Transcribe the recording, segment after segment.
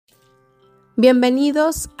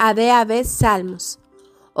Bienvenidos a DAB Salmos.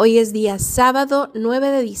 Hoy es día sábado 9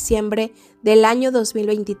 de diciembre del año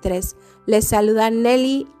 2023. Les saluda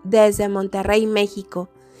Nelly desde Monterrey, México.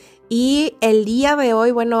 Y el día de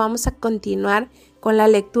hoy, vamos a continuar con la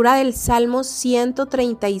lectura del Salmo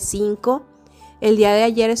 135. El día de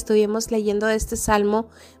ayer estuvimos leyendo este salmo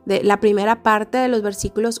de la primera parte de los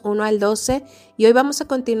versículos 1 al 12 y hoy vamos a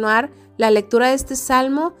continuar la lectura de este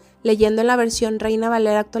salmo leyendo en la versión Reina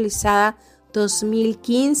Valera actualizada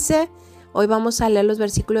 2015. Hoy vamos a leer los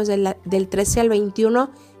versículos del 13 al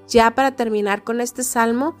 21 ya para terminar con este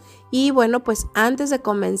salmo y pues antes de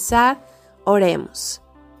comenzar, oremos.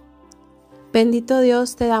 Bendito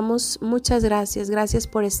Dios, te damos muchas gracias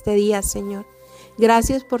por este día, Señor.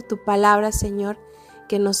 Gracias por tu palabra, Señor,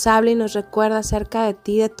 que nos habla y nos recuerda acerca de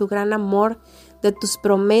ti, de tu gran amor, de tus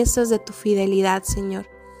promesas, de tu fidelidad, Señor.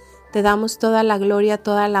 Te damos toda la gloria,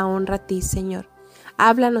 toda la honra a ti, Señor.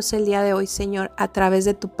 Háblanos el día de hoy, Señor, a través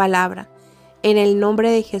de tu palabra. En el nombre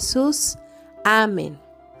de Jesús, amén.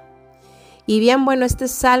 Y bien, este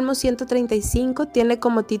Salmo 135 tiene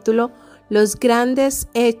como título Los grandes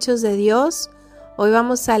hechos de Dios. Hoy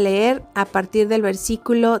vamos a leer a partir del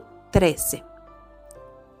versículo 13.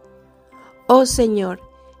 Oh Señor,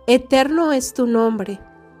 eterno es tu nombre,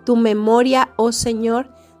 tu memoria, oh Señor,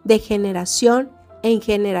 de generación en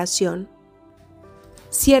generación.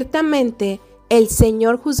 Ciertamente, el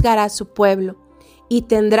Señor juzgará a su pueblo y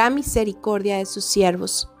tendrá misericordia de sus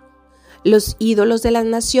siervos. Los ídolos de las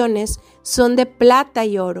naciones son de plata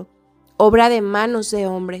y oro, obra de manos de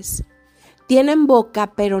hombres. Tienen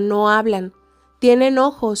boca, pero no hablan. Tienen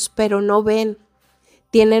ojos, pero no ven.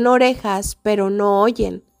 Tienen orejas, pero no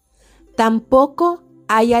oyen. Tampoco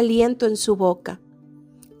hay aliento en su boca.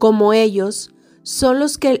 Como ellos, son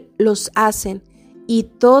los que los hacen y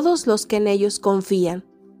todos los que en ellos confían.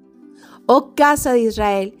 Oh casa de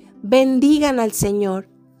Israel, bendigan al Señor.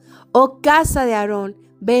 Oh casa de Aarón,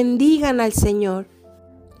 bendigan al Señor.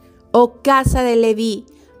 Oh casa de Leví,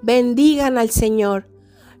 bendigan al Señor.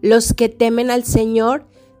 Los que temen al Señor,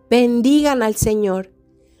 bendigan al Señor.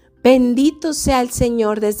 Bendito sea el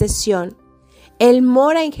Señor desde Sión. Él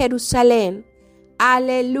mora en Jerusalén.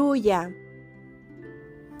 Aleluya.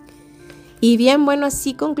 Y bien,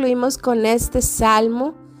 así concluimos con este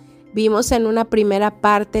salmo. Vimos en una primera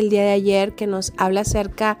parte el día de ayer que nos habla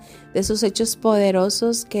acerca de esos hechos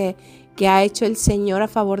poderosos que ha hecho el Señor a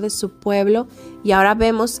favor de su pueblo. Y ahora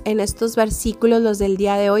vemos en estos versículos, los del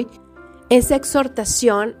día de hoy, esa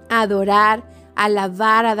exhortación a adorar, a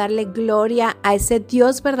alabar, a darle gloria a ese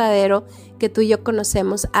Dios verdadero que tú y yo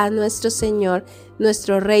conocemos, a nuestro Señor,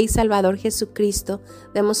 nuestro Rey Salvador Jesucristo.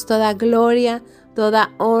 Demos toda gloria,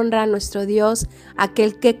 toda honra a nuestro Dios,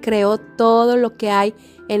 aquel que creó todo lo que hay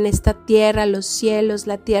en esta tierra, los cielos,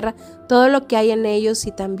 la tierra, todo lo que hay en ellos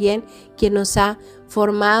y también quien nos ha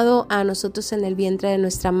formado a nosotros en el vientre de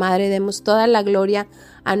nuestra madre. Demos toda la gloria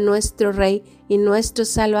a nuestro Rey y nuestro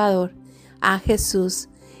Salvador, a Jesús.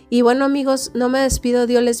 Y amigos, no me despido.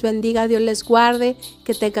 Dios les bendiga, Dios les guarde,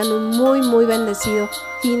 que tengan un muy bendecido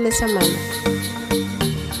fin de semana.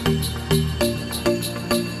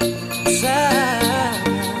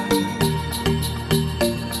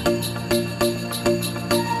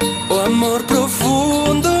 Oh amor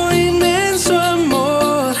profundo, inmenso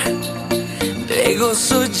amor, de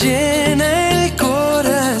gozo llena el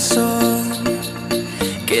corazón,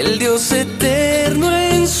 que el Dios eterno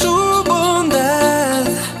en su bondad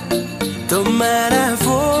tomará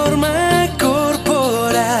forma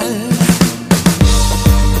corporal.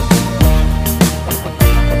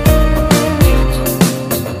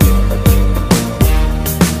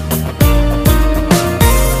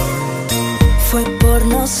 Fue por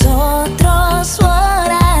nosotros su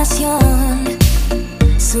oración,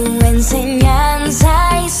 su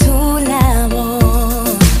enseñanza y su labor.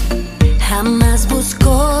 Jamás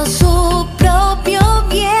buscó su propio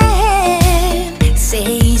bien, se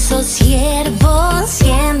hizo siervo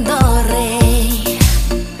siendo rey.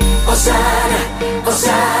 Hosana,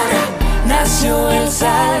 Hosana, nació el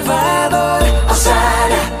Salvador.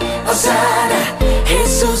 Hosana, Hosana,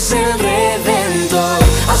 Jesús el Redentor.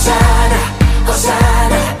 Hosana,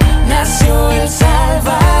 Hosana, nació el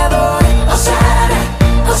Salvador. Hosana,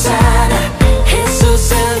 Hosana,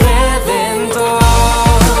 Jesús el Redentor.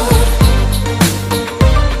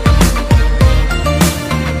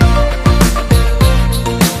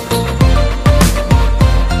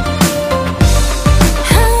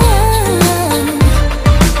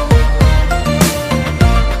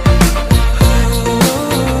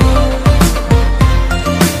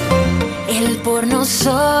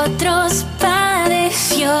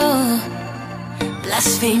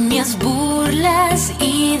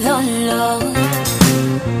 dolor.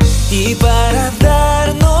 Y para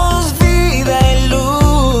darnos vida y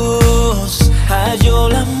luz, halló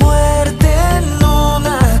la muerte en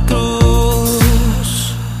una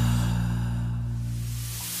cruz.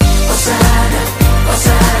 Hosana,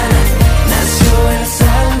 Hosana, nació el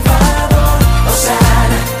Salvador.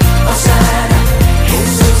 Hosana, Hosana,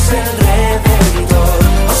 Jesús el Redentor.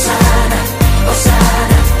 Hosana,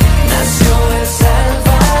 Hosana, nació el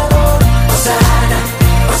Salvador. Hosana,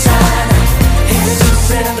 Hosana,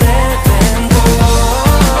 Jesús el Redentor.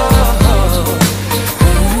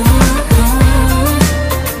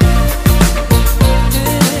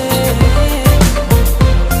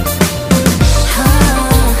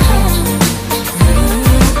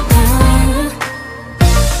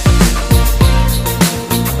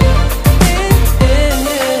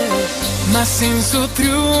 Mas en su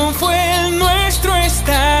triunfo el nuestro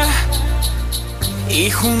está, y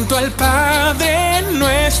junto al Padre en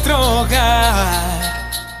nuestro hogar.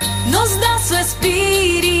 Nos da su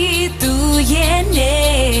espíritu y en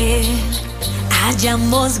él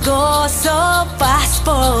hallamos gozo, paz,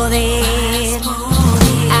 poder.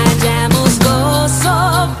 Hallamos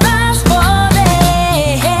gozo,